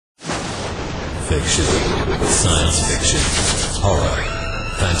fiction, science fiction, horror,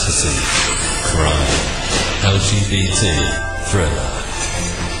 fantasy, crime, LGBT, thriller.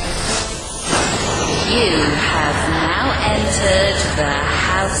 You have now entered the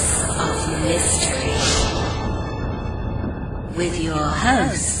House of Mystery with your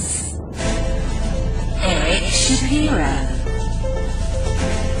hosts, Eric Shapiro,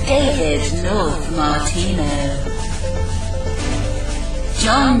 David North Martino,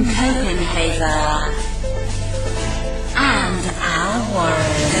 John Copenhaver, and Al Warren.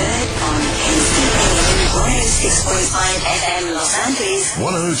 Heard on KCAA 106.5 FM Los Angeles,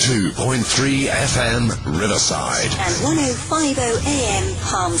 102.3 FM Riverside, and 105.0 AM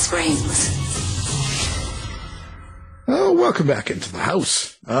Palm Springs. Oh, welcome back into the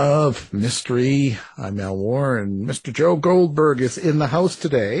House of Mystery. I'm Al Warren. Mr. Joe Goldberg is in the house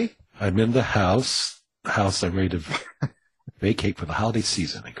today. I'm in the house I'm ready to vacate for the holiday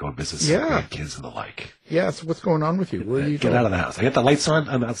season and go and visit some grandkids and the like. Yeah, so what's going on with you? Where are you Get going? out of the house. I got the lights on,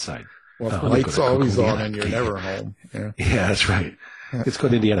 I'm outside. Well, the lights always on and you're never home. Yeah, that's right. Let's go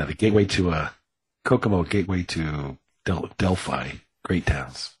to Indiana, the gateway to Kokomo, gateway to Delphi. Great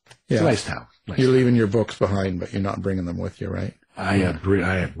towns. Yeah. It's a nice town. Nice. You're leaving your books behind, but you're not bringing them with you, right? I am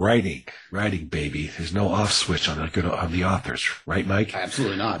writing, baby. There's no off switch on the authors, right, Mike?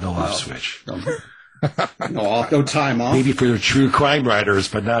 Absolutely not. No off switch. No time off. Maybe for the true crime writers,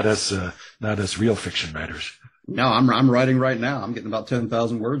 but not us real fiction writers. No, I'm writing right now. I'm getting about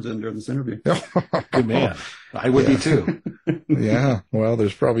 10,000 words in during this interview. Good man. I would be too. Yeah. Well,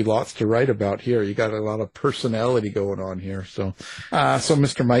 there's probably lots to write about here. You got a lot of personality going on here. So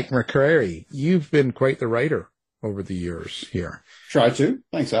Mr. Mike McCrary, you've been quite the writer over the years here. Try to.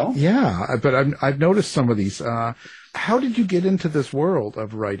 Thanks, Al. Yeah, but I've noticed some of these. How did you get into this world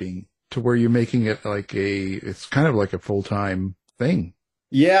of writing to where you're making it it's kind of like a full-time thing?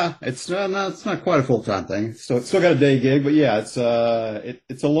 Yeah, it's not quite a full-time thing. So it's still got a day gig, but yeah, it's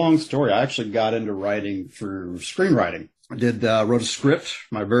a long story. I actually got into writing through screenwriting. I wrote a script,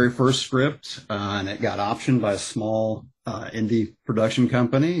 my very first script, and it got optioned by a small indie production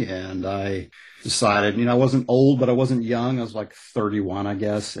company, and I decided, I wasn't old, but I wasn't young. I was like 31, I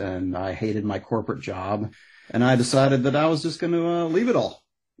guess, and I hated my corporate job, and I decided that I was just going to leave it all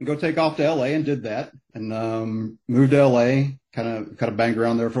and go take off to LA, and did that, and moved to LA. Kind of banged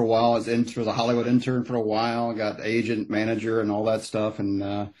around there for a while. I was a Hollywood intern for a while. Got agent, manager, and all that stuff. And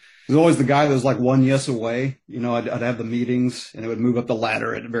was always the guy that was like one yes away. I'd have the meetings, and it would move up the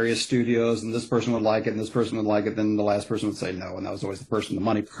ladder at various studios, and this person would like it, and this person would like it. Then the last person would say no, and that was always the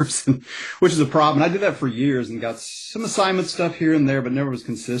money person, which is a problem. And I did that for years and got some assignment stuff here and there, but never was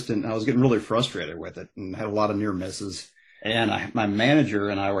consistent. I was getting really frustrated with it and had a lot of near misses. And my manager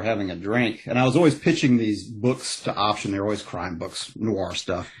and I were having a drink, and I was always pitching these books to option. They were always crime books, noir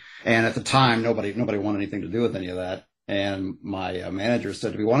stuff. And at the time, nobody wanted anything to do with any of that. And my manager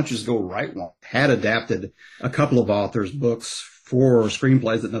said to me, why don't you just go write one? Had adapted a couple of authors' books for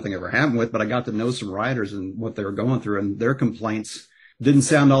screenplays that nothing ever happened with, but I got to know some writers and what they were going through, and their complaints didn't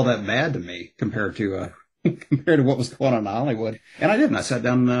sound all that bad to me compared to what was going on in Hollywood. And I did. And I sat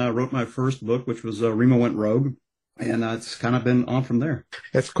down and wrote my first book, which was Remo Went Rogue. And it's kind of been on from there.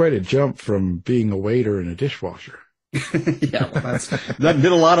 That's quite a jump from being a waiter in a dishwasher. Yeah, well, I did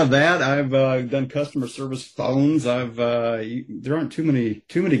a lot of that. I've done customer service phones. There aren't too many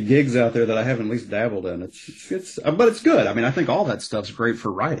gigs out there that I haven't at least dabbled in. But it's good. I mean, I think all that stuff's great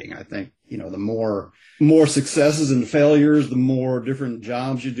for writing. I think, the more successes and failures, the more different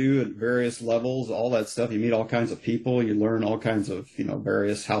jobs you do at various levels, all that stuff. You meet all kinds of people. You learn all kinds of,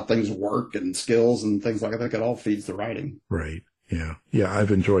 various how things work and skills and things like that. It all feeds the writing. Right. Yeah. Yeah.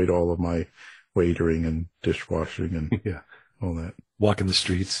 I've enjoyed all of my waitering and dishwashing and all that. Walking the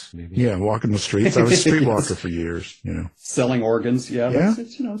streets, maybe. Yeah, walking the streets. I was a streetwalker for years, Selling organs. Yeah.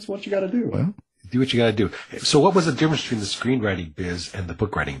 It's what you got to do. Well, do what you got to do. So what was the difference between the screenwriting biz and the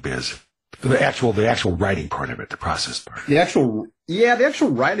book writing biz? The actual writing part of it, the process part. The actual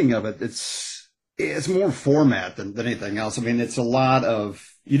writing of it, it's more format than anything else. I mean, it's a lot of,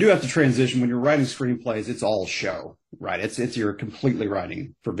 you do have to transition when you're writing screenplays. It's all show, right? It's you're completely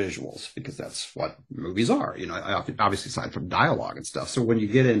writing for visuals because that's what movies are, obviously aside from dialogue and stuff. So when you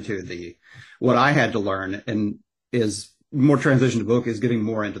get into what I had to learn and is more transition to book is getting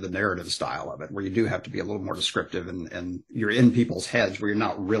more into the narrative style of it, where you do have to be a little more descriptive and you're in people's heads where you're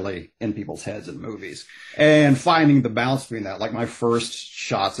not really in people's heads in movies, and finding the balance between that. Like my first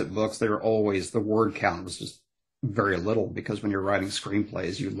shots at books, they were always, the word count was just very little, because when you're writing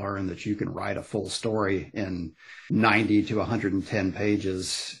screenplays, you learn that you can write a full story in 90 to 110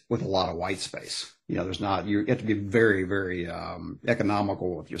 pages with a lot of white space. You have to be very, very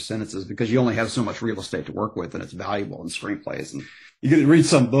economical with your sentences, because you only have so much real estate to work with, and it's valuable in screenplays. And you can read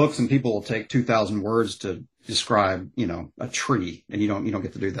some books and people will take 2,000 words to describe, a tree, and you don't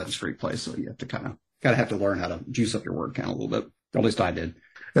get to do that in screenplays. So you have to kind of have to learn how to juice up your word count a little bit. Or at least I did.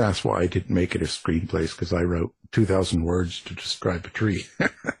 That's why I didn't make it a screenplay, because I wrote 2,000 words to describe a tree.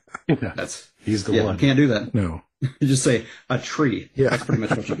 He's the one. You can't do that. No. You just say a tree. Yeah. That's pretty much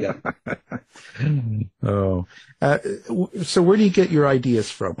what you get. Oh. So where do you get your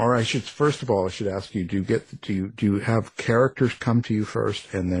ideas from? Or first of all, I should ask you, do you have characters come to you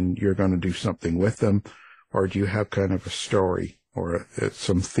first and then you're going to do something with them? Or do you have kind of a story or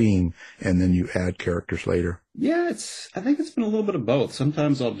some theme and then you add characters later? Yeah, I think it's been a little bit of both.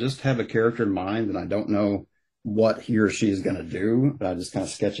 Sometimes I'll just have a character in mind and I don't know what he or she is going to do, but I just kind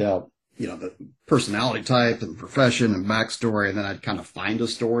of sketch out, the personality type and profession and backstory, and then I'd kind of find a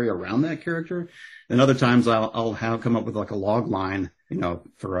story around that character. And other times I'll come up with like a log line,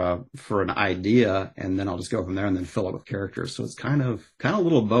 for an idea, and then I'll just go from there and then fill it with characters. So it's kind of a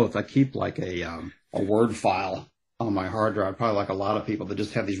little both. I keep like a Word file on my hard drive, probably like a lot of people that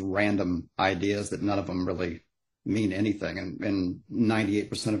just have these random ideas that none of them really mean anything, and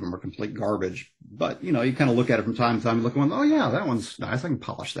 98% of them are complete garbage. But you kind of look at it from time to time and look and oh yeah, that one's nice, I can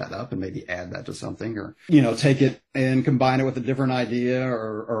polish that up and maybe add that to something, or take it and combine it with a different idea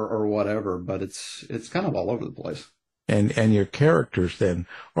or whatever. But it's kind of all over the place. And your characters then,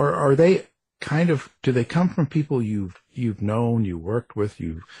 or are they do they come from people you've known, you worked with,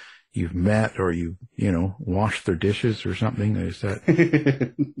 you've met, or washed their dishes or something? Is that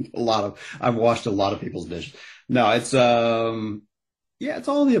I've washed a lot of people's dishes. No, it's it's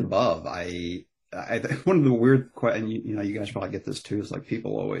all the above. I one of the weird questions, you guys probably get this too, is like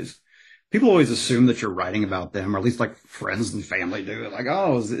people always assume that you're writing about them, or at least like friends and family do. Like,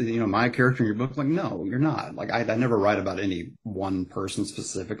 oh, is my character in your book? Like, no, you're not. Like, I never write about any one person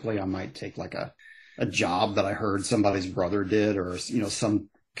specifically. I might take like a job that I heard somebody's brother did, or some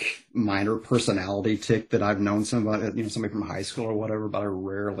minor personality tick that I've known somebody from high school or whatever, but I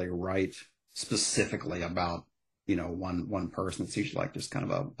rarely write specifically about, one person. It's usually like just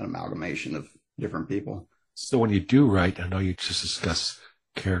kind of an amalgamation of different people. So when you do write, I know you just discuss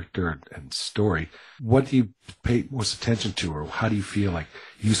character and story. What do you pay most attention to, or how do you feel like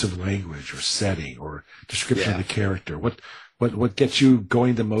use of language or setting or description of the character? What gets you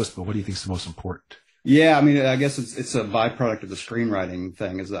going the most, but what do you think is the most important? Yeah, I mean, I guess it's a byproduct of the screenwriting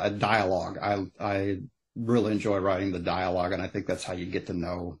thing, is a dialogue. I really enjoy writing the dialogue, and I think that's how you get to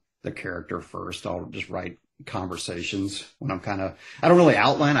know the character first. I'll just write conversations when I don't really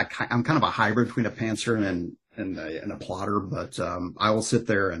outline. I'm kind of a hybrid between a pantser and a plotter, but I will sit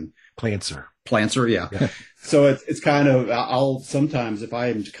there and Plancer, yeah. So it's kind of, I'll sometimes, if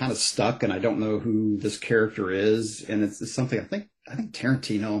I'm kind of stuck and I don't know who this character is, and it's something I think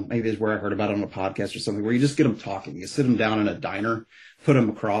Tarantino maybe is where I heard about it on a podcast or something, where you just get them talking. You sit them down in a diner, put them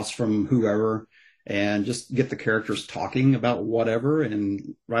across from whoever, and just get the characters talking about whatever,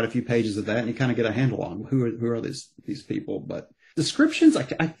 and write a few pages of that, and you kind of get a handle on who are these people. But descriptions,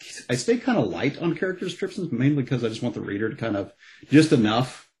 I stay kind of light on character descriptions, mainly because I just want the reader to kind of just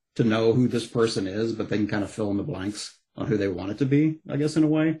enough to know who this person is, but they can kind of fill in the blanks on who they want it to be, I guess, in a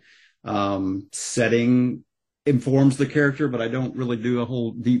way. Setting informs the character, but I don't really do a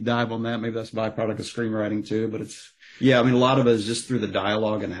whole deep dive on that. Maybe that's a byproduct of screenwriting too, but a lot of it is just through the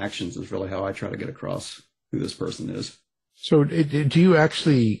dialogue and actions is really how I try to get across who this person is. So do you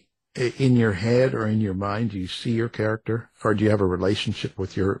actually, in your head or in your mind, do you see your character, or do you have a relationship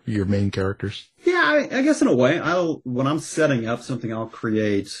with your main characters? Yeah, I guess in a way. When I'm setting up something, I'll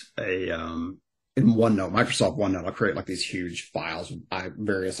create in OneNote, Microsoft OneNote, I'll create like these huge files with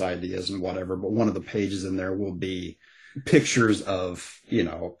various ideas and whatever. But one of the pages in there will be pictures of,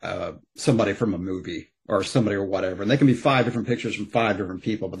 somebody from a movie or somebody or whatever. And they can be 5 different pictures from 5 different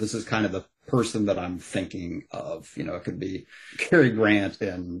people, but this is kind of the person that I'm thinking of. It could be Cary Grant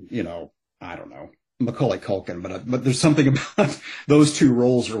and, I don't know, Macaulay Culkin, but there's something about those 2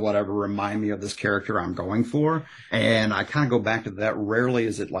 roles or whatever remind me of this character I'm going for. And I kind of go back to that. Rarely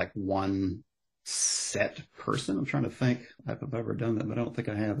is it like one set person. I'm trying to think if I've ever done that, but I don't think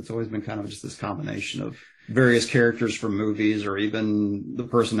I have. It's always been kind of just this combination of various characters from movies, or even the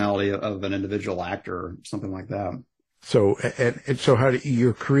personality of an individual actor or something like that. So, and so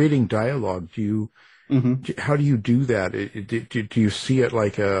you're creating dialogue. How do you do that? Do you see it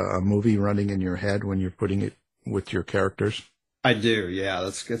like a movie running in your head when you're putting it with your characters? I do. Yeah.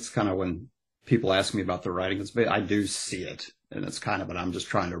 That's kind of when people ask me about the writing, I do see it, and it's kind of, but I'm just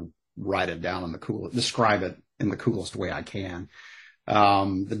trying to write it down in describe it in the coolest way I can.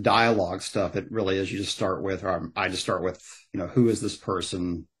 The dialogue stuff, it really is, you just start with, or I just start with, who is this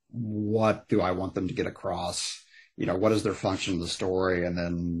person? What do I want them to get across? What is their function in the story? And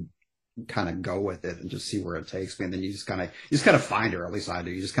then kind of go with it and just see where it takes me. And then you just kind of find it, or at least I do.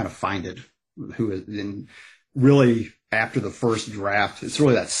 You just kind of find it, who is, and really after the first draft, it's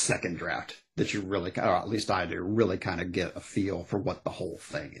really that second draft that you really, or at least I do, really kind of get a feel for what the whole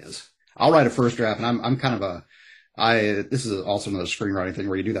thing is. I'll write a first draft, and I'm kind of this is also another screenwriting thing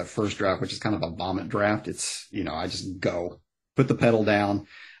where you do that first draft, which is kind of a vomit draft. It's, I just go, put the pedal down.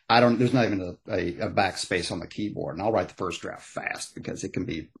 There's not even a backspace on the keyboard, and I'll write the first draft fast because it can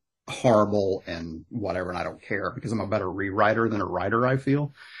be horrible and whatever, and I don't care because I'm a better rewriter than a writer, I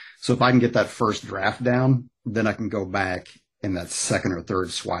feel. So if I can get that first draft down, then I can go back in that second or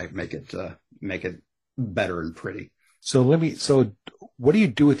third swipe, make it better and pretty. So what do you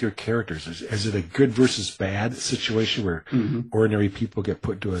do with your characters? Is it a good versus bad situation where ordinary people get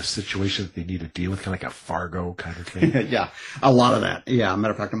put into a situation that they need to deal with, kind of like a Fargo kind of thing? Yeah, a lot of that. Yeah,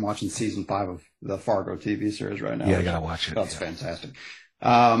 matter of fact, I'm watching season 5 of the Fargo TV series right now. Yeah, I gotta watch it. That's fantastic.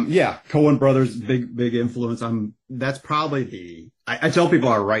 Coen brothers, big influence. That's probably I tell people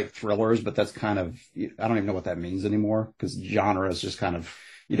I write thrillers, but that's kind of, I don't even know what that means anymore, because genre is just kind of,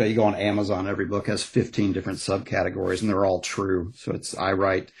 you go on Amazon, every book has 15 different subcategories and they're all true. So I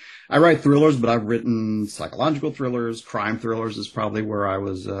write thrillers, but I've written psychological thrillers, crime thrillers is probably where I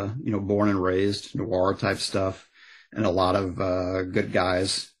was, born and raised, noir type stuff. And a lot of, good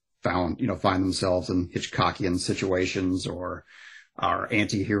guys find themselves in Hitchcockian situations, or are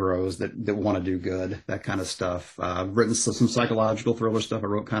anti-heroes that want to do good, that kind of stuff. I've written some psychological thriller stuff. I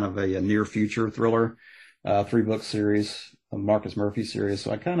wrote kind of a near future thriller, 3-book series, a Marcus Murphy series.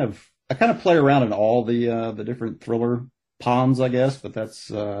 So I kind of play around in all the different thriller ponds, I guess. But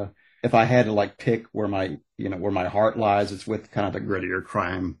that's, if I had to pick where my heart lies, it's with kind of the grittier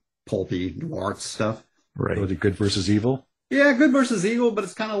crime, pulpy noir stuff. Right. Or the good versus evil. Yeah, good versus evil, but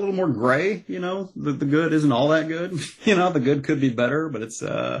it's kind of a little more gray, the good isn't all that good. The good could be better, but it's,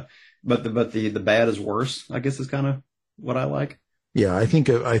 but the bad is worse, I guess is kind of what I like. Yeah, I think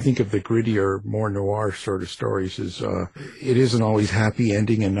of the grittier, more noir sort of stories as, it isn't always happy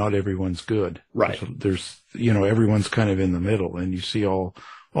ending and not everyone's good. Right. So there's, everyone's kind of in the middle and you see all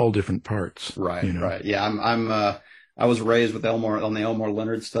different parts. Right. Right. Yeah. I was raised with on the Elmore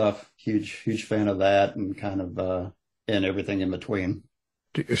Leonard stuff. Huge fan of that, and kind of, and everything in between.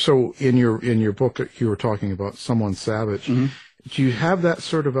 So in your book, you were talking about Someone Savage. Mm-hmm. Do you have that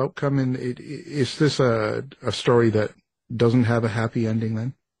sort of outcome? Is this a story that doesn't have a happy ending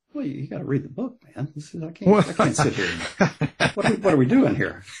then? Well, you got to read the book, man. I can't sit here. What are we doing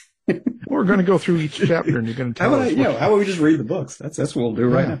here? We're going to go through each chapter, and you're going to tell us. How about we just read the books? That's what we'll do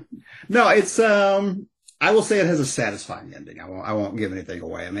right now. No, it's I will say it has a satisfying ending. I won't give anything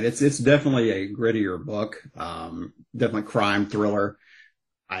away. I mean, it's definitely a grittier book. Definitely crime thriller.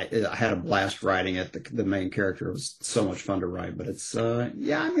 I had a blast writing it. The main character was so much fun to write, but it's, I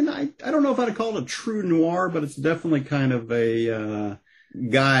don't know if I'd call it a true noir, but it's definitely kind of a,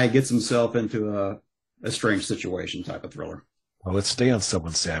 guy gets himself into a strange situation type of thriller. Well, let's stay on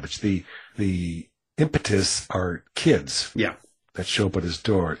Someone Savage. The impetus are kids. Yeah. That show up at his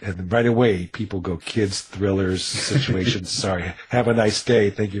door, and right away people go, kids, thrillers, situations. Sorry, have a nice day.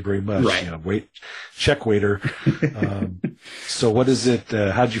 Thank you very much. Right. Check waiter. So what is it?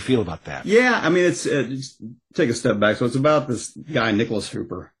 How did you feel about that? Yeah, I mean, it's just take a step back. So it's about this guy, Nicholas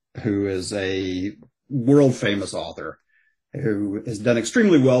Hooper, who is a world famous author who has done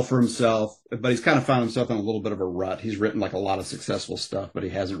extremely well for himself, but he's kind of found himself in a little bit of a rut. He's written a lot of successful stuff, but he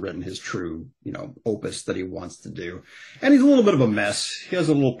hasn't written his true, opus that he wants to do. And he's a little bit of a mess. He has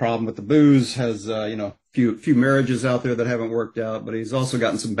a little problem with the booze, has, few marriages out there that haven't worked out, but he's also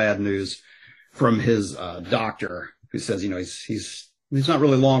gotten some bad news from his, doctor, who says, he's not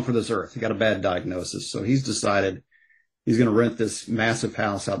really long for this earth. He got a bad diagnosis. So he's decided he's going to rent this massive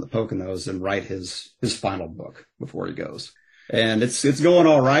house out in the Poconos and write his final book before he goes. And it's going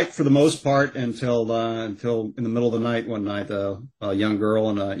all right for the most part until in the middle of the night one night, a young girl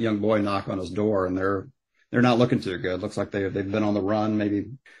and a young boy knock on his door, and they're not looking too good. Looks like they've been on the run,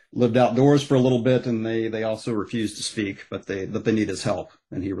 maybe lived outdoors for a little bit, and they also refuse to speak, but they need his help,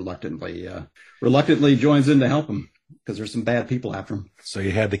 and he reluctantly joins in to help him because there's some bad people after him. So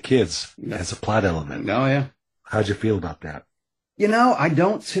you had the kids as a plot element. Oh yeah. How'd you feel about that?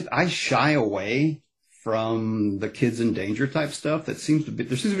 I shy away from the kids in danger type stuff. There seems to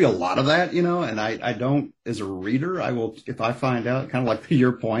be a lot of that, and I don't, as a reader, I will, if I find out, kind of like to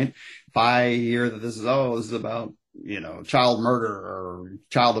your point, if I hear that this is about, child murder or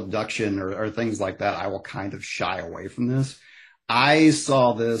child abduction or things like that, I will kind of shy away from this. I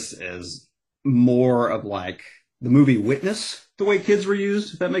saw this as more of like the movie Witness, the way kids were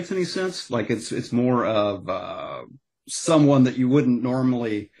used, if that makes any sense. Like it's more of someone that you wouldn't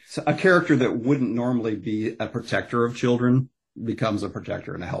normally, a character that wouldn't normally be a protector of children becomes a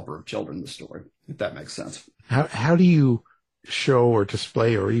protector and a helper of children in the story, if that makes sense. How do you show or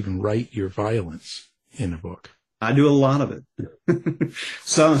display or even write your violence in a book? I do a lot of it.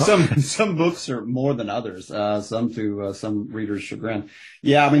 Some books are more than others. Some to some readers' chagrin.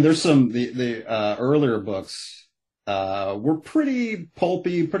 Yeah, I mean, there's the earlier books were pretty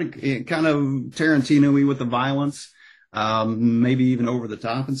pulpy, pretty kind of Tarantino-y with the violence. Maybe even over the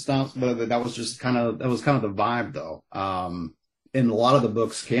top and stuff, but that was kind of the vibe though. And a lot of the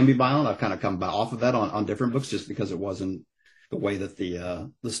books can be violent. I've kind of come off of that on different books just because it wasn't the way that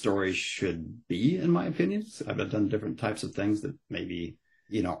the story should be, in my opinion. I've done different types of things that maybe,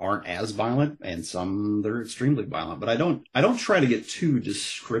 aren't as violent, and some they're extremely violent, but I don't try to get too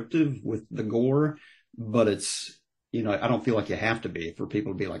descriptive with the gore, but it's, I don't feel like you have to be for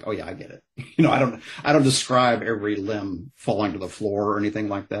people to be like, oh yeah, I get it. I don't describe every limb falling to the floor or anything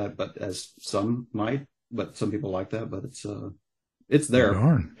like that, but as some might, but some people like that, but it's there.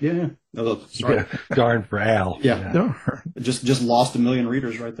 Darn. Yeah. No, sorry. Yeah, darn for Al. Yeah. Darn. Just lost 1 million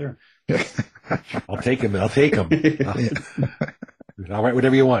readers right there. I'll take him. I'll write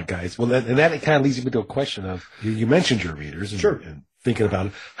whatever you want, guys. Well, and that kind of leads me to a question of, you mentioned your readers and, sure. And thinking about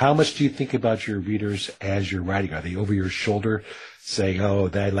it. How much do you think about your readers as you're writing? Are they over your shoulder saying, oh,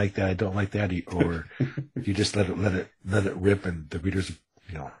 I like that, I don't like that? Or you just let it rip and the readers,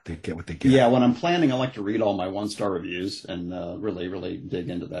 they get what they get? Yeah, when I'm planning, I like to read all my 1-star reviews and really, really dig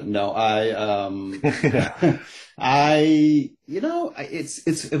into that. No,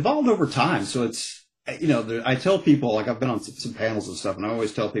 it's evolved over time. So it's, I tell people, like I've been on some panels and stuff, and I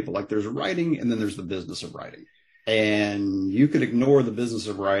always tell people, like, there's writing and then there's the business of writing. And you could ignore the business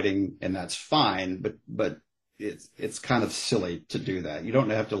of writing and that's fine, but it's kind of silly to do that. You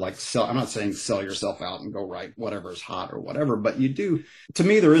don't have to I'm not saying sell yourself out and go write whatever is hot or whatever, but you do. To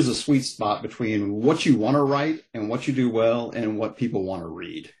me, there is a sweet spot between what you want to write and what you do well and what people want to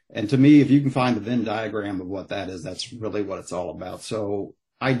read. And to me, if you can find the Venn diagram of what that is, that's really what it's all about. So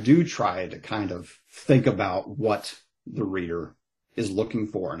I do try to kind of think about what the reader is looking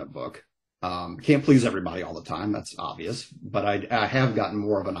for in a book. Can't please everybody all the time. That's obvious, but I have gotten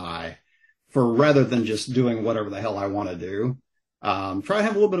more of an eye for, rather than just doing whatever the hell I want to do, try to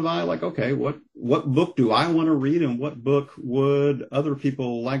have a little bit of eye, like, okay, what book do I want to read and what book would other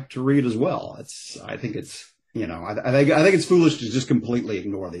people like to read as well? I think it's, I think it's foolish to just completely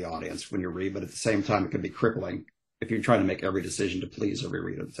ignore the audience when you read, but at the same time, it can be crippling if you're trying to make every decision to please every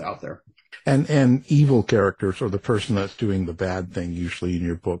reader that's out there. And evil characters, or the person that's doing the bad thing, usually in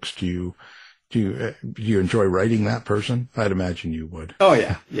your books, do you enjoy writing that person? I'd imagine you would. Oh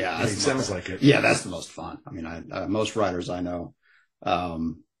yeah, yeah. It sounds like it. Yeah, that's the most fun. I mean, most writers I know,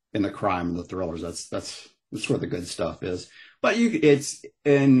 in the crime and the thrillers, that's where the good stuff is. But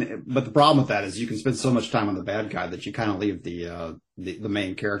but the problem with that is you can spend so much time on the bad guy that you kind of leave the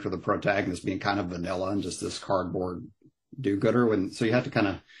main character, the protagonist, being kind of vanilla and just this cardboard do-gooder. So you have to kind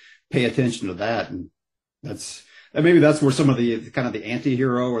of pay attention to that, and maybe that's where some of the kind of the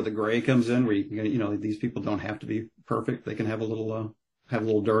anti-hero or the gray comes in, where these people don't have to be perfect. They can have a little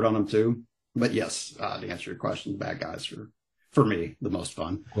dirt on them too. But yes, to answer your question, bad guys are, for me, the most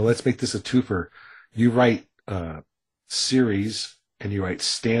fun. Well, let's make this a twofer. You write series and you write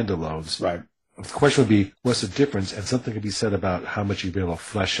standalones. Right. The question would be, what's the difference? And something could be said about how much you'd be able to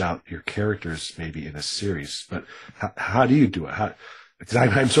flesh out your characters maybe in a series. But how do you do it? Because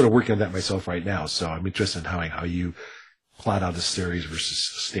I'm sort of working on that myself right now, so I'm interested in how you plot out a series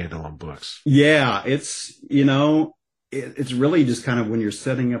versus standalone books. Yeah, it's it's really just kind of when you're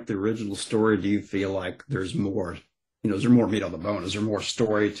setting up the original story, do you feel like there's more, is there more meat on the bone? Is there more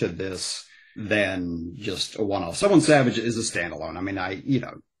story to this than just a one-off? Someone Savage is a standalone. I mean,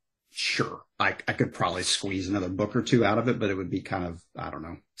 sure, I could probably squeeze another book or two out of it, but it would be kind of, I don't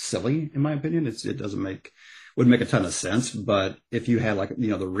know, silly in my opinion. Wouldn't make a ton of sense. But if you had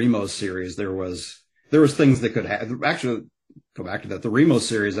the Remo series, there was things that could actually go back to that. The Remo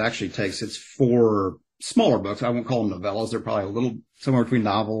series actually it's 4 smaller books. I won't call them novellas. They're probably a little somewhere between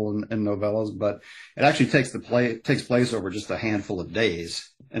novel and novellas, but it actually takes place over just a handful of days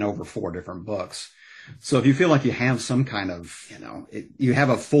and over 4 different books. So if you feel like you have some kind of, you have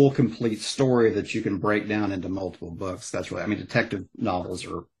a full, complete story that you can break down into multiple books, that's really, I mean, detective novels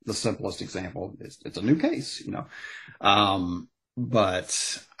are the simplest example. It's a new case,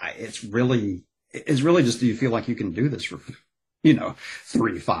 but it's really just, do you feel like you can do this for,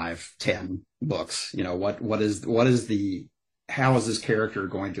 3, 5, 10 books? How is this character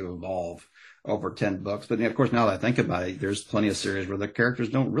going to evolve over 10 books? But of course, now that I think about it, there's plenty of series where the characters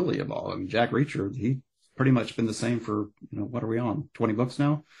don't really evolve. I mean, Jack Reacher, he's pretty much been the same for, what are we on? 20 books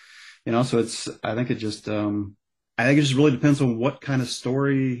now? So I think it just really depends on what kind of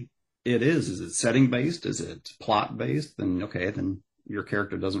story it is. Is it setting based? Is it plot based? Then, then your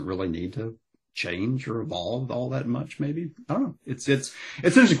character doesn't really need to change or evolve all that much, maybe. I don't know. It's an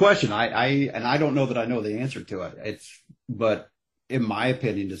interesting question. I don't know that I know the answer to it. But in my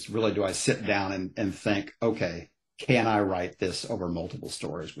opinion, it's really, do I sit down and think, okay, can I write this over multiple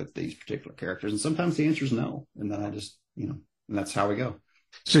stories with these particular characters? And sometimes the answer is no. And then I just, and that's how we go.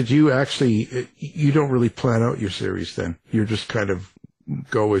 So do you don't really plan out your series then? You're just kind of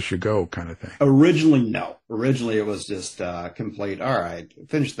go as you go kind of thing. Originally, no. Originally, it was just complete. All right,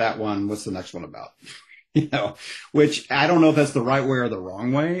 finish that one. What's the next one about? Which I don't know if that's the right way or the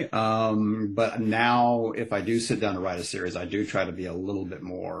wrong way. But now, if I do sit down to write a series, I do try to be a little bit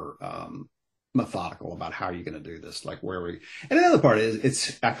more methodical about how you're going to do this. Like and the other part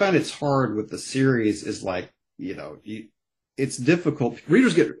is, I find it's hard with the series is like, it's difficult.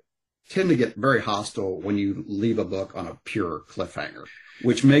 Readers tend to get very hostile when you leave a book on a pure cliffhanger,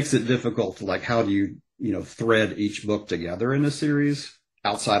 which makes it difficult to, like, how do you, thread each book together in a series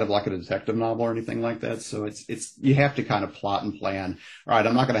outside of like a detective novel or anything like that. So you have to kind of plot and plan. All right,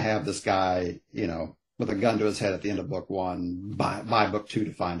 I'm not going to have this guy, with a gun to his head at the end of book 1, by book 2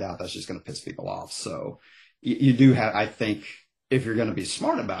 to find out. That's just going to piss people off. So you do have, I think, if you're going to be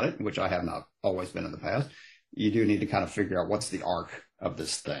smart about it, which I have not always been in the past, you do need to kind of figure out what's the arc of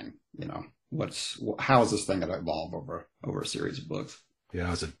this thing. How is this thing going to evolve over a series of books? Yeah,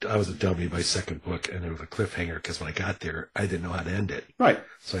 I was a dummy my second book, and it was a cliffhanger because when I got there, I didn't know how to end it. Right.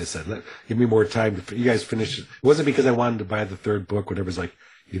 So I said, give me more time you guys finish it. It wasn't because I wanted to buy the third book, whatever. It's like,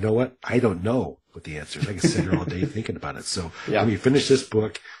 you know what? I don't know what the answer is. I can sit here all day thinking about it. So let me finish this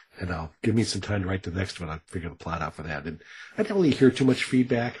book, and I'll give me some time to write the next one. I'll figure the plot out for that. And I don't really hear too much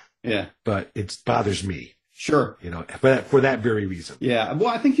feedback. Yeah. But it bothers me. Sure. For that very reason. Yeah. Well,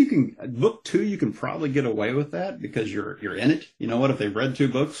 I think book 2, you can probably get away with that because you're in it. You know what? If they've read 2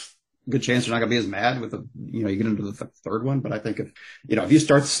 books, good chance they're not going to be as mad with you get into the third one. But I think if you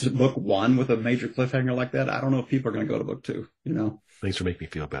start book 1 with a major cliffhanger like that, I don't know if people are going to go to book 2, Thanks for making me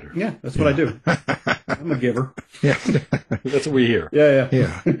feel better. Yeah. That's what I do. I'm a giver. Yeah. That's what we hear.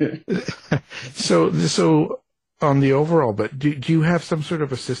 Yeah. So on the overall, but do you have some sort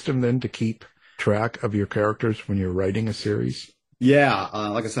of a system then to keep track of your characters when you're writing a series? Yeah,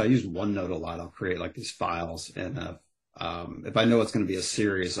 like I said, I use OneNote a lot. I'll create like these files, and if I know it's going to be a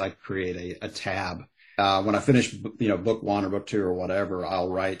series, I create a tab. When I finish, book 1 or book 2 or whatever,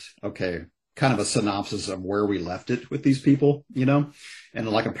 I'll write kind of a synopsis of where we left it with these people, and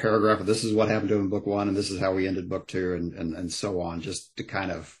like a paragraph of this is what happened to him in book 1, and this is how we ended book 2, and so on, just to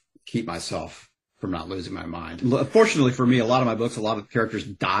kind of keep myself from not losing my mind. Fortunately for me, a lot of my books, a lot of characters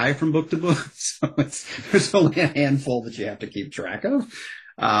die from book to book, so there's only a handful that you have to keep track of.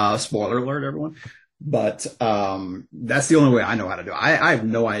 Spoiler alert, everyone. But that's the only way I know how to do it. I have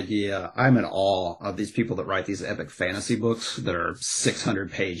no idea. I'm in awe of these people that write these epic fantasy books that are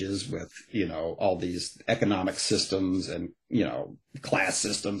 600 pages with, all these economic systems and, class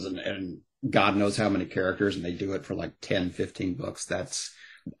systems and God knows how many characters, and they do it for like 10, 15 books.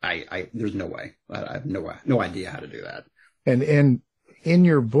 There's no way. I have no idea how to do that. And in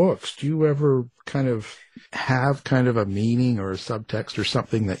your books, do you ever kind of have kind of a meaning or a subtext or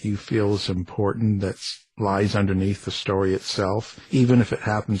something that you feel is important that lies underneath the story itself, even if it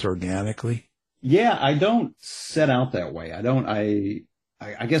happens organically? Yeah, I don't set out that way.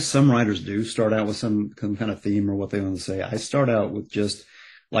 I guess some writers do start out with some kind of theme or what they want to say. I start out with just,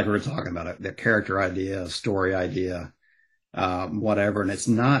 like we were talking about, the character idea, story idea, whatever. And it's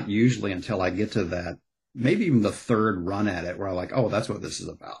not usually until I get to that, maybe even the third run at it, where I'm like, oh, that's what this is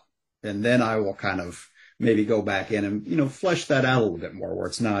about. And then I will kind of maybe go back in and, flesh that out a little bit more, where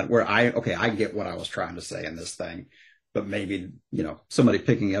it's not where I get what I was trying to say in this thing, but maybe, somebody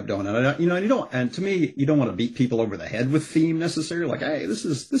picking up doing it, and to me, you don't want to beat people over the head with theme necessarily. Like, hey, this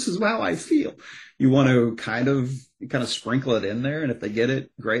is how I feel. You want to kind of sprinkle it in there. And if they get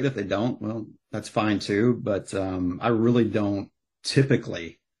it, great. If they don't, well, that's fine too. But, I really don't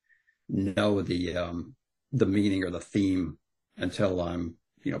typically know the meaning or the theme until I'm,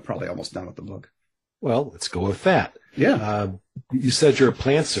 probably almost done with the book. Well, let's go with that. Yeah. You said you're a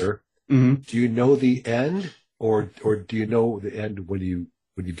plantser. Mm-hmm. Do you know the end, or do you know the end when you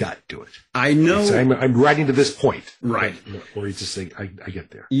got to it? I know. So I'm writing to this point, Right. Or you just say I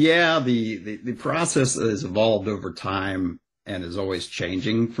get there. Yeah, the process has evolved over time and is always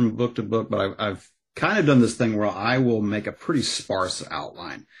changing from book to book. But I've kind of done this thing where I will make a pretty sparse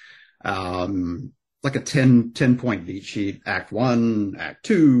outline, like a 10 point beat sheet, Act 1, Act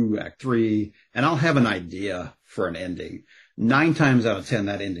 2, Act 3, and I'll have an idea for an ending. 9 times out of 10,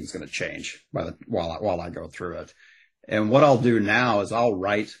 that ending's going to change while I go through it. And what I'll do now is I'll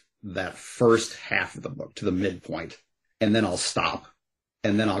write that first half of the book to the midpoint, and then I'll stop,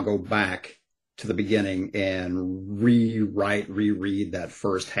 and then I'll go back to the beginning and reread that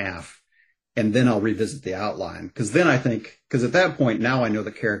first half, and then I'll revisit the outline. Because at that point, now I know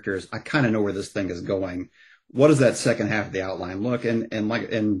the characters, I kind of know where this thing is going. What does that second half of the outline look? And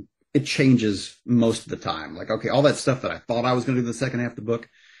it changes most of the time. Like, okay, all that stuff that I thought I was going to do the second half of the book,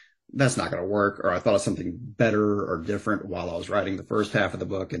 that's not going to work. Or I thought of something better or different while I was writing the first half of the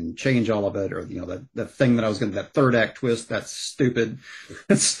book and change all of it. Or, that thing that I was going to, that third act twist, that's stupid.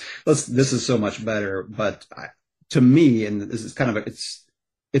 This is so much better. But to me, and this is kind of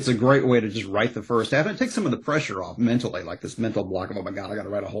it's a great way to just write the first half. And it takes some of the pressure off mentally, like this mental block of, oh my God, I got to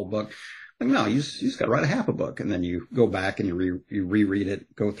write a whole book. Like, no, you just got to write a half a book, and then you go back and you reread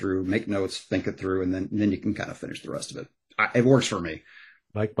it, go through, make notes, think it through, and then you can kind of finish the rest of it. It works for me.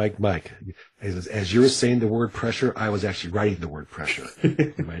 Mike. As you were saying the word pressure, I was actually writing the word pressure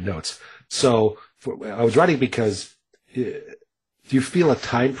in my notes. So I was writing because do you feel a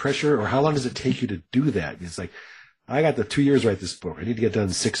time pressure, or how long does it take you to do that? It's like, I got the 2 years to write this book. I need to get done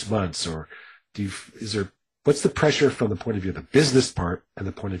in 6 months. Or what's the pressure from the point of view of the business part and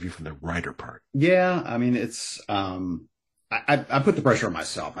the point of view from the writer part? Yeah, I mean, it's I put the pressure on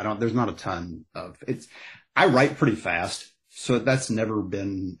myself. There's not a ton of it's. I write pretty fast, so that's never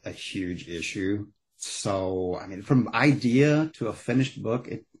been a huge issue. So, I mean, from idea to a finished book,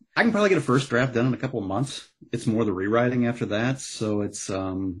 I can probably get a first draft done in a couple of months. It's more the rewriting after that. So it's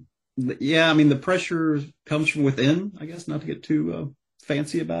yeah, I mean, the pressure comes from within, I guess, not to get too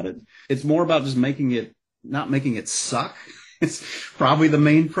fancy about it. It's more about just not making it suck. It's probably the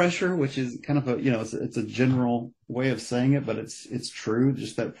main pressure, which is kind of it's a general way of saying it, but it's true.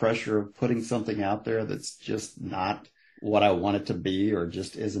 Just that pressure of putting something out there that's just not what I want it to be, or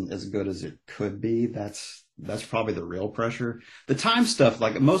just isn't as good as it could be. That's probably the real pressure. The time stuff,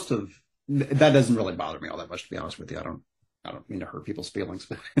 like most of that, doesn't really bother me all that much, to be honest with you. I don't mean to hurt people's feelings,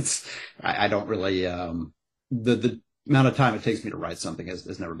 but I don't really, the amount of time it takes me to write something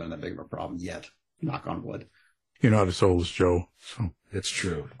has never been that big of a problem yet. Knock on wood. You're not as old as Joe, so. It's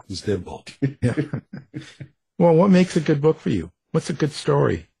true. He's nimble. Yeah. Well, what makes a good book for you? What's a good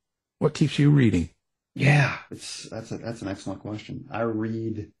story? What keeps you reading? Yeah, that's an excellent question. I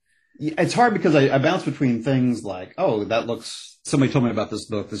read. It's hard because I bounce between things like, oh, somebody told me about this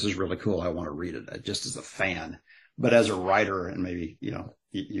book. This is really cool. I want to read it just as a fan. But as a writer, and maybe,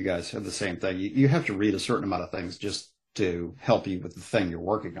 you guys have the same thing, you have to read a certain amount of things just to help you with the thing you're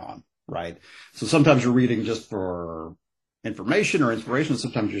working on, right? So sometimes you're reading just for information or inspiration.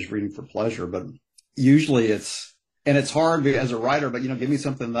 Sometimes you're just reading for pleasure. But usually it's hard as a writer, but, give me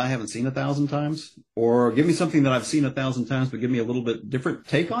something that I haven't seen 1,000 times, or give me something that I've seen 1,000 times, but give me a little bit different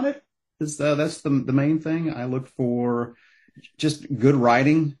take on it. That's the main thing. I look for just good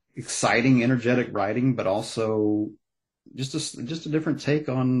writing, exciting, energetic writing, but also just a different take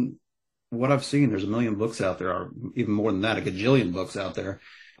on what I've seen. There's a million books out there, or even more than that, a gajillion books out there.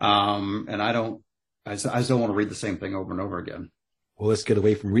 And I just don't want to read the same thing over and over again. Well, let's get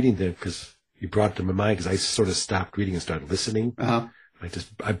away from reading then, because you brought it to my mind, because I sort of stopped reading and started listening. Uh-huh.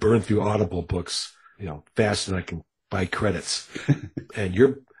 I burned through Audible books, faster than I can buy credits. And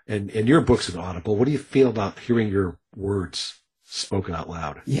your books in Audible, what do you feel about hearing your words spoken out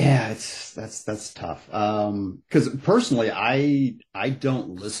loud? Yeah, that's tough. Because personally, I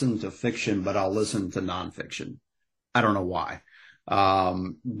don't listen to fiction, but I'll listen to nonfiction. I don't know why.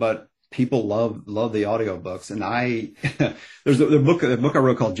 But people love the audiobooks, and there's a book I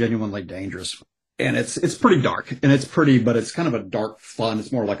wrote called Genuinely Dangerous, and it's pretty dark, and but it's kind of a dark fun.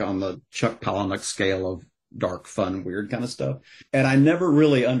 It's more like on the Chuck Palahniuk scale of dark, fun, weird kind of stuff. And I never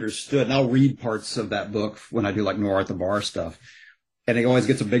really understood, and I'll read parts of that book when I do like Noir at the Bar stuff. And it always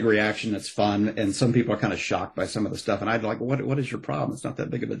gets a big reaction. It's fun. And some people are kind of shocked by some of the stuff. And I'd like, what is your problem? It's not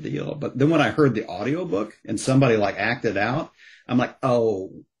that big of a deal. But then when I heard the audiobook and somebody like acted out, I'm like,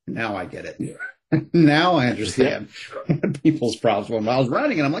 oh, now I get it. Now I understand what people's problems were. When I was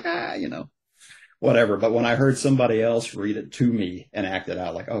writing it, I'm like, whatever. But when I heard somebody else read it to me and act it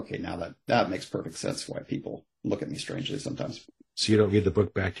out, like, okay, now that makes perfect sense why people look at me strangely sometimes. So you don't read the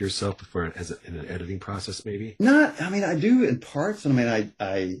book back to yourself before in an editing process, maybe? I mean, I do in parts. And I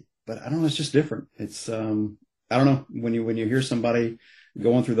mean, but I don't know. It's just different. It's, I don't know, when you hear somebody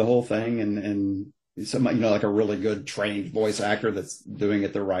going through the whole thing and somebody, like a really good trained voice actor that's doing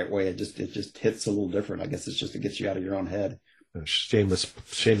it the right way, it just hits a little different. I guess it gets you out of your own head. Shameless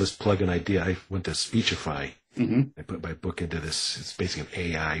plug-in idea. I went to Speechify. Mm-hmm. I put my book into this. It's basically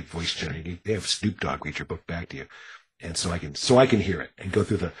an AI voice generating. They have Snoop Dogg read your book back to you. And so I can hear it and go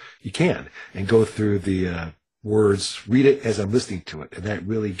through the words, read it as I'm listening to it. And that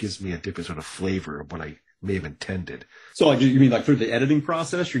really gives me a different sort of flavor of what I may have intended. So like, you mean like through the editing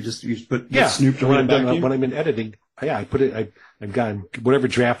process? You put Snoop to read it back to you? When I'm in editing, I put it, I've gotten whatever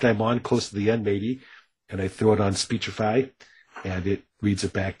draft I'm on close to the end maybe, and I throw it on Speechify and it reads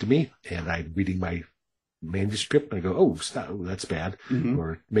it back to me, and I'm reading my manuscript and I go, oh, stop, that's bad. Mm-hmm.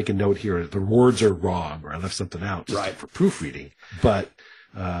 Or make a note here, the words are wrong, or I left something out just for proofreading. But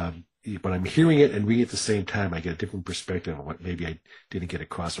when I'm hearing it and reading it at the same time, I get a different perspective on what maybe I didn't get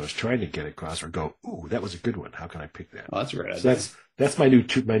across or I was trying to get across, or go, ooh, that was a good one. How can I pick that? Oh, that's great. So that's my new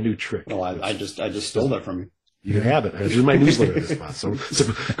trick. Well, I just stole that from you. You can have it. It's in my newsletter this month. So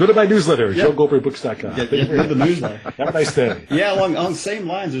go to my newsletter, JoeGoldbergBooks.com. Get the newsletter. Have a nice day. Yeah, along the same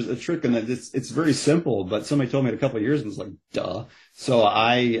lines, there's a trick, and it's very simple, but somebody told me it a couple of years and was like, duh. So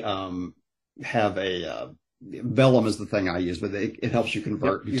I have a Vellum is the thing I use, but it helps you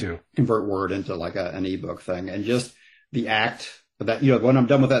convert Word into like an ebook thing, and just the act of that, when I'm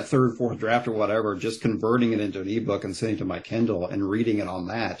done with that third, fourth draft or whatever, just converting it into an ebook and sending it to my Kindle and reading it on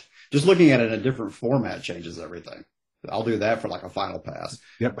that. Just looking at it in a different format changes everything. I'll do that for like a final pass.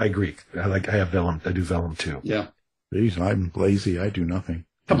 Yep, I agree. I have Vellum. I do Vellum too. Yeah. Geez, I'm lazy. I do nothing.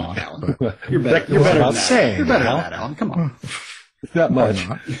 Come on, Alan. You're better than that. You're better than that, Alan. Come on. Not much.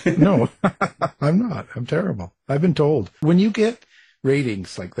 No, I'm not. I'm terrible. I've been told. When you get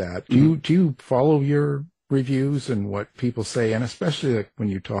ratings like that, do you follow your reviews and what people say? And especially like when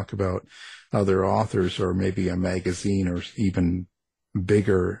you talk about other authors or maybe a magazine or even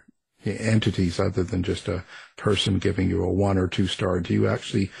bigger entities other than just a person giving you a 1 or 2 star, do you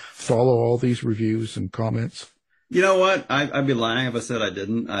actually follow all these reviews and comments? You know what? I'd be lying if I said I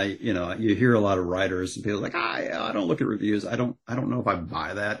didn't. You hear a lot of writers and people like, I don't look at reviews. I don't know if I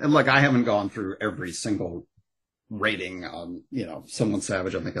buy that. And like, I haven't gone through every single rating on, Someone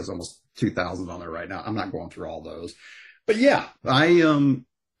Savage. I think has almost 2,000 on there right now. I'm not going through all those, but yeah,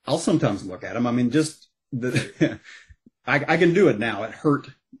 I'll sometimes look at them. I mean, just I can do it now. It hurt.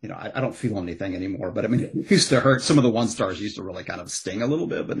 I don't feel anything anymore, but I mean, it used to hurt. Some of the 1 stars used to really kind of sting a little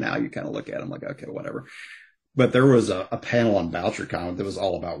bit, but now you kind of look at them like, okay, whatever. But there was a panel on BoucherCon that was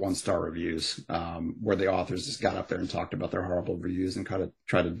all about 1-star reviews, where the authors just got up there and talked about their horrible reviews and kind of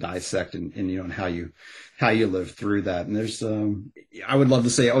try to dissect and how you live through that. And there's, I would love to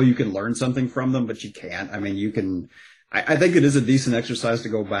say, oh, you can learn something from them, but you can't. I mean, you can. I think it is a decent exercise to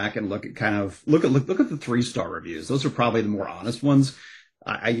go back and look at look at the 3-star reviews. Those are probably the more honest ones.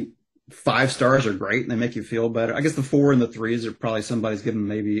 5 stars are great and they make you feel better. I guess the 4 and the 3s are probably somebody's giving,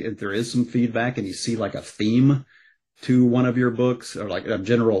 maybe if there is some feedback and you see like a theme to one of your books, or like a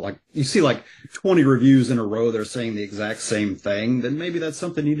general, like you see like 20 reviews in a row, they're saying the exact same thing, then maybe that's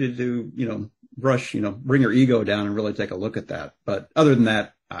something you need to do, bring your ego down and really take a look at that. But other than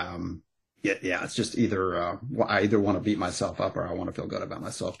that, yeah, it's just either I either want to beat myself up or I want to feel good about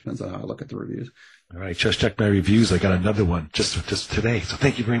myself. Depends on how I look at the reviews. All right, just check my reviews. I got another one just today, so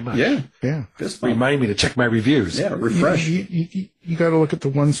thank you very much. Yeah. Just remind me to check my reviews. Yeah, refresh. You got to look at the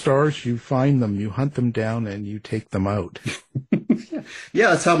 1 stars. You find them, you hunt them down, and you take them out. Yeah,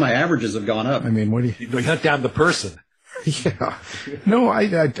 that's how my averages have gone up. I mean, what do you hunt down the person? Yeah. No,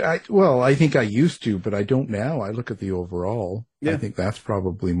 I think I used to, but I don't now. I look at the overall. Yeah. I think that's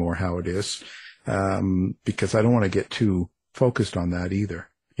probably more how it is, because I don't want to get too focused on that either.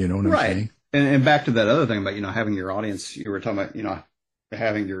 You know what I'm saying? And back to that other thing about, having your audience, you were talking about,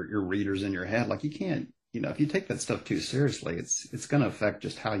 having your readers in your head. Like, you can't, if you take that stuff too seriously, it's going to affect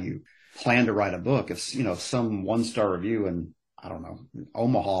just how you plan to write a book. If, some 1-star review in, I don't know,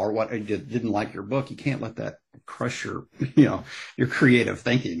 Omaha or what, didn't like your book, you can't let that crush your, your creative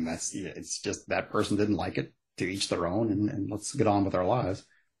thinking. It's just that person didn't like it. To each their own, and let's get on with our lives.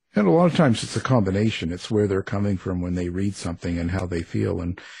 And a lot of times it's a combination. It's where they're coming from when they read something and how they feel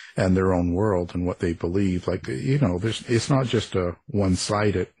and their own world and what they believe. Like, it's not just a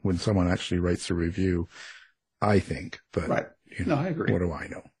one-sided when someone actually writes a review, I think. But, right. No, I agree. What do I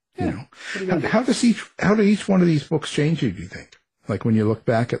know? Yeah. How do each one of these books change you, do you think? Like when you look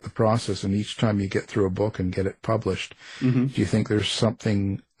back at the process and each time you get through a book and get it published, do you think there's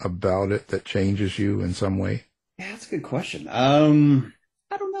something about it that changes you in some way? Yeah, that's a good question.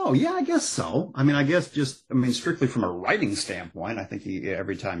 I don't know. Yeah, I guess so. I mean, strictly from a writing standpoint, I think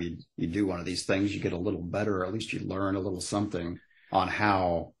every time you do one of these things, you get a little better, or at least you learn a little something on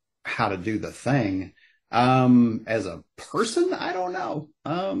how to do the thing. As a person, I don't know.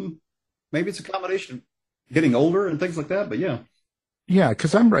 Maybe it's a combination of getting older and things like that, but yeah. Yeah,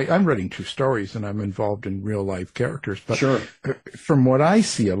 because I'm writing true stories and I'm involved in real life characters. But sure. From what I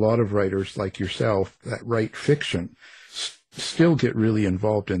see, a lot of writers like yourself that write fiction still get really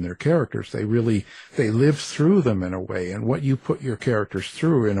involved in their characters. They live through them in a way. And what you put your characters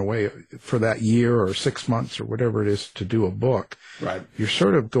through in a way for that year or 6 months or whatever it is to do a book, right? You're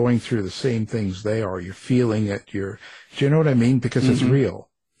sort of going through the same things they are. You're feeling it. Do you know what I mean? Because it's real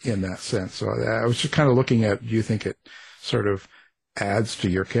in that sense. So I was just kind of looking at, do you think it sort of adds to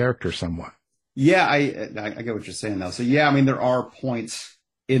your character somewhat? Yeah, I get what you're saying now. So yeah, I mean, there are points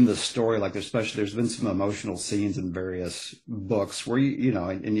in the story, like there's been some emotional scenes in various books where you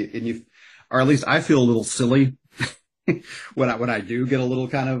or at least I feel a little silly when I do get a little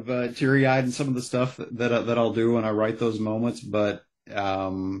kind of teary eyed in some of the stuff that I'll do when I write those moments. But I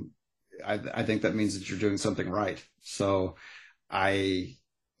think that means that you're doing something right. So I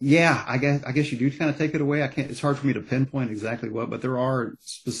guess you do kind of take it away. It's hard for me to pinpoint exactly what, but there are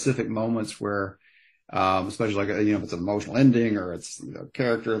specific moments where, especially like, if it's an emotional ending or it's a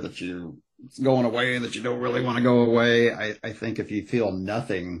character that it's going away that you don't really want to go away. I think if you feel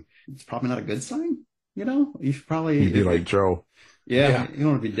nothing, it's probably not a good sign. You should probably be like Joe. Yeah, you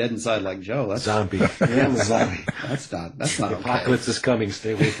don't want to be dead inside like Joe. That's zombie. Yeah, zombie. That's not okay. Apocalypse is coming.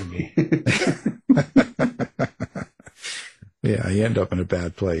 Stay away from me. Yeah, you end up in a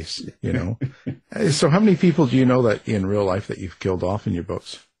bad place, So how many people do you know that in real life that you've killed off in your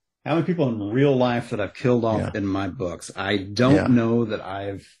books? How many people in real life that I've killed off in my books? I don't know that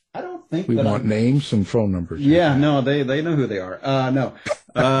I don't think we want names and phone numbers. Yeah, no, they know who they are. No.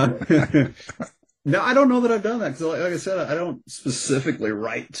 No, I don't know that I've done that. Because like I said, I don't specifically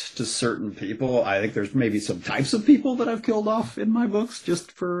write to certain people. I think there's maybe some types of people that I've killed off in my books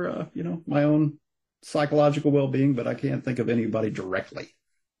just for, my own psychological well-being, but I can't think of anybody directly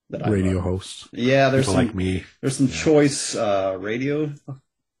that radio hosts. Yeah, there's people like me. There's some choice radio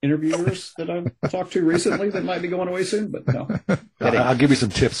interviewers that I've talked to recently that might be going away soon, but no. I'll give you some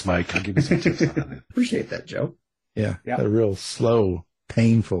tips, Mike. I'll give you some tips on it. Appreciate that, Joe. Yeah, a real slow,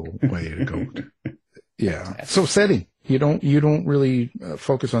 painful way to go. Yeah. So setting. You don't really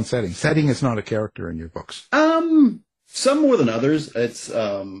focus on setting. Setting is not a character in your books. Some more than others. It's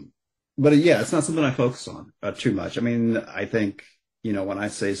but yeah, it's not something I focus on too much. I mean, I think, when I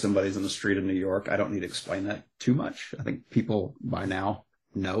say somebody's in the street of New York, I don't need to explain that too much. I think people by now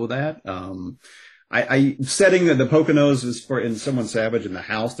know that. I setting the Poconos is in Someone Savage in the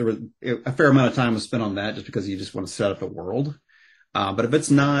house. There was a fair amount of time was spent on that just because you just want to set up the world. But if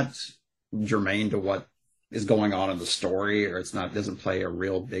it's not germane to what is going on in the story, or doesn't play a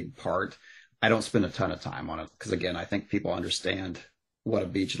real big part, I don't spend a ton of time on it. Because again, I think people understand what a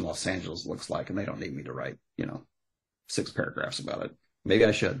beach in Los Angeles looks like, and they don't need me to write, 6 paragraphs about it. Maybe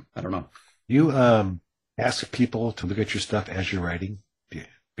I should. I don't know. You ask people to look at your stuff as you're writing, the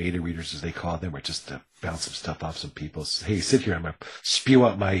beta readers as they call them, or just to bounce some stuff off some people. Hey, sit here. I'm going to spew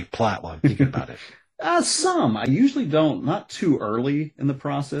out my plot while I'm thinking about it. Some. I usually don't. Not too early in the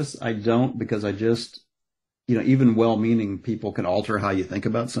process. I don't, because I just, even well-meaning people can alter how you think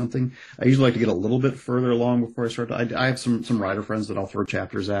about something. I usually like to get a little bit further along before I start. I have some writer friends that I'll throw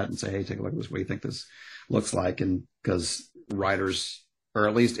chapters at and say, hey, take a look at this. What do you think this looks like? And because writers, or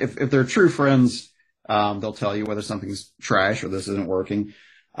at least if they're true friends, they'll tell you whether something's trash or this isn't working.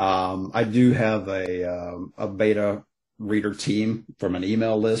 I do have a beta reader team from an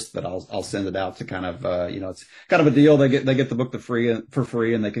email list that I'll send it out to kind of, it's kind of a deal. They get the book for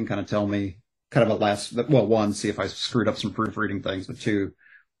free, and they can kind of tell me kind of one, see if I screwed up some proofreading things, but 2,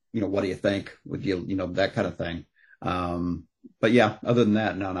 what do you think? Would you, that kind of thing. But yeah, other than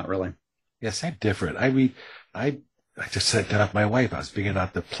that, no, not really. Yes, I'm different. I just said that to my wife. I was figuring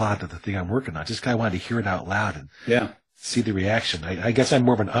out the plot of the thing I'm working on. Just kind of wanted to hear it out loud and see the reaction. I guess I'm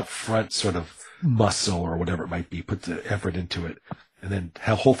more of an upfront sort of muscle or whatever it might be, put the effort into it, and then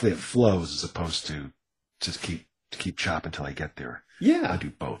hopefully it flows as opposed to just keep chopping until I get there. Yeah. I do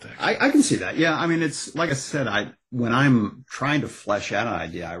both, actually. I can see that. Yeah. I mean, it's like I said, when I'm trying to flesh out an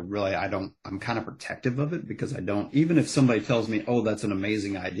idea, I'm kind of protective of it, because even if somebody tells me, oh, that's an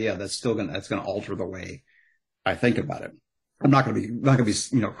amazing idea, that's going to alter the way I think about it. I'm not going to be,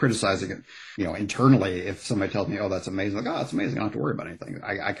 criticizing it, internally. If somebody tells me, oh, that's amazing, like, oh, that's amazing, I don't have to worry about anything.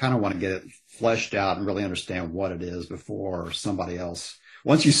 I kind of want to get it fleshed out and really understand what it is before somebody else.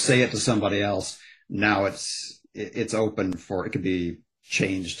 Once you say it to somebody else, now it's open for, it could be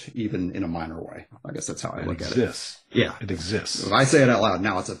changed even in a minor way. I guess that's how I look at it. It exists. Yeah. It exists. If I say it out loud,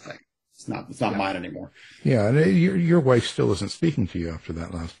 now it's a thing. It's not mine anymore. Yeah, and your wife still isn't speaking to you after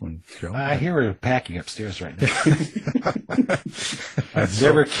that last one, Joe. I hear her packing upstairs right now. I've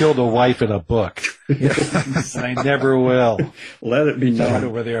never killed a wife in a book. I never will. Let it be known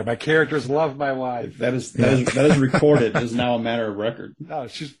over there. My characters love my wife. That is recorded. It is now a matter of record. No,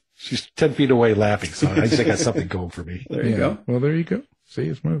 she's 10 feet away laughing, so I just got something going for me. There you go. Well, there you go. See,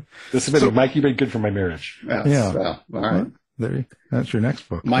 it's moved. This has been, Mike, you've been good for my marriage. Yeah. Well, all right. That's your next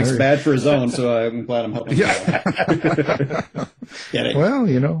book. Mike's bad for his own, so I'm glad I'm helping. Yeah. Get it? Well,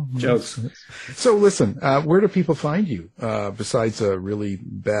 jokes. So listen, where do people find you besides a really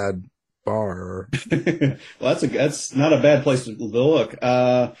bad bar? Well, that's not a bad place to look.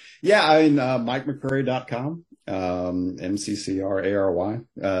 MikeMcCrary.com. MCCRARY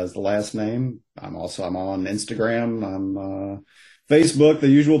is the last name. I'm on Instagram. I'm Facebook, the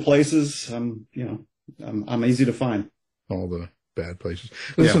usual places. I'm easy to find. All the bad places.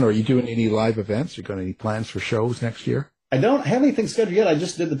 Listen, Are you doing any live events? You got any plans for shows next year? I don't have anything scheduled yet. I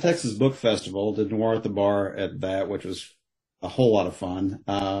just did the Texas Book Festival, did Noir at the Bar at that, which was a whole lot of fun.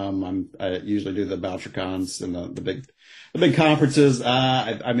 I usually do the BoucherCons and the big conferences.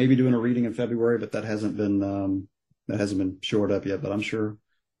 I may be doing a reading in February, but that hasn't been shored up yet. But I'm sure,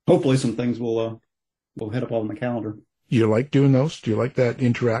 hopefully, some things will hit up on the calendar. You like doing those? Do you like that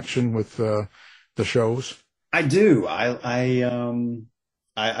interaction with the shows? I do. I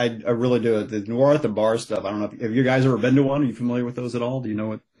really do. The Noir at the Bar stuff. I don't know if you guys ever been to one. Are you familiar with those at all? Do you know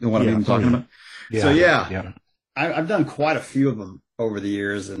what I'm even talking about? Yeah. So yeah. I've done quite a few of them over the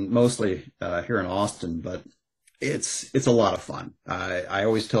years, and mostly here in Austin. But it's a lot of fun. I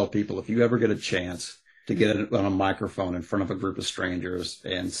always tell people, if you ever get a chance to get it on a microphone in front of a group of strangers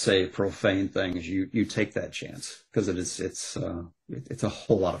and say profane things, you take that chance, because it's a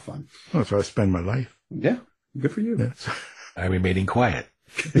whole lot of fun. Well, that's how I spend my life. Yeah. Good for you. Yes. I'm remaining quiet.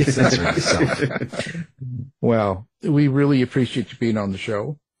 Well, we really appreciate you being on the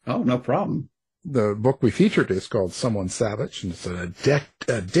show. Oh, no problem. The book we featured is called Someone Savage, and it's an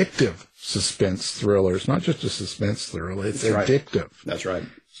addictive suspense thriller. It's not just a suspense thriller, it's addictive. Right. That's right.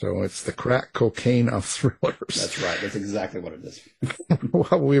 So it's the crack cocaine of thrillers. That's right. That's exactly what it is.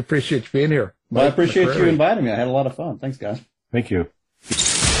 Well, we appreciate you being here. Well, I appreciate you inviting me. I had a lot of fun. Thanks, guys. Thank you.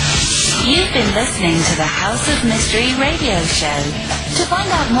 You've been listening to the House of Mystery radio show. To find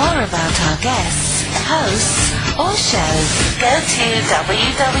out more about our guests, hosts, or shows, go to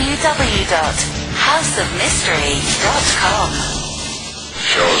www.houseofmystery.com.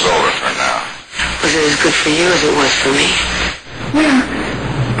 Show's over for now. Was it as good for you as it was for me?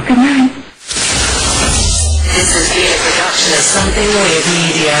 Yeah. Good night. This has been a production of Something Weird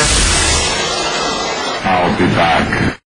Media. I'll be back.